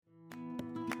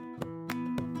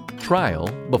trial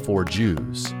before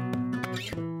Jews.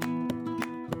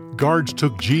 Guards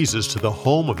took Jesus to the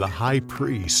home of the high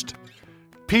priest.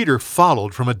 Peter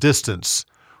followed from a distance.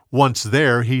 Once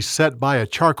there, he sat by a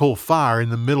charcoal fire in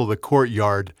the middle of the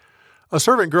courtyard. A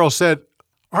servant girl said,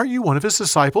 "Are you one of his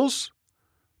disciples?"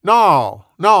 No,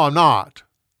 I'm not."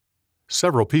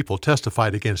 Several people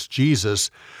testified against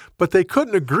Jesus, but they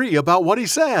couldn't agree about what he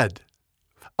said.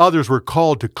 Others were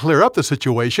called to clear up the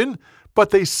situation, but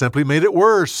they simply made it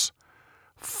worse.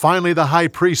 Finally, the high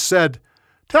priest said,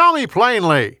 "Tell me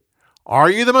plainly, are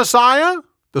you the Messiah,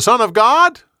 the Son of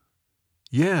God?"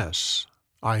 "Yes,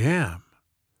 I am."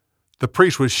 The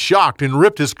priest was shocked and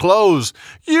ripped his clothes.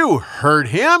 "You heard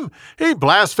him! He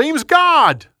blasphemes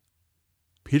God!"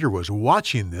 Peter was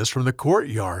watching this from the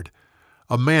courtyard.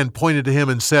 A man pointed to him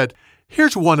and said,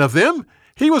 "Here's one of them.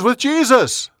 He was with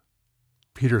Jesus."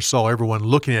 Peter saw everyone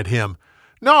looking at him.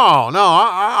 No,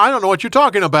 I don't know what you're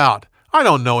talking about. I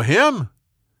don't know him."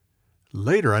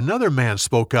 Later, another man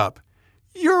spoke up.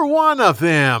 "You're one of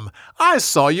them. I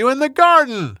saw you in the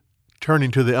garden."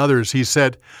 Turning to the others, he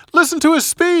said, "Listen to his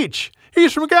speech.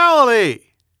 He's from Galilee."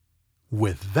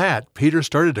 With that, Peter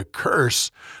started to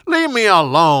curse. "Leave me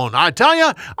alone. I tell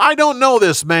you, I don't know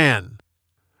this man."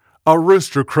 A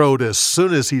rooster crowed as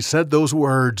soon as he said those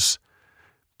words.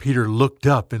 Peter looked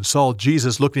up and saw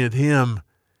Jesus looking at him.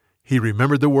 He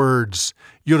remembered the words,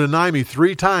 "You'll deny me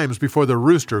 3 times before the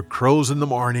rooster crows in the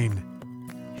morning."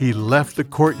 He left the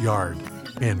courtyard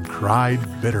and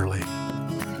cried bitterly.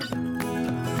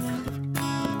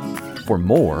 For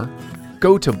more,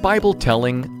 go to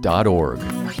BibleTelling.org.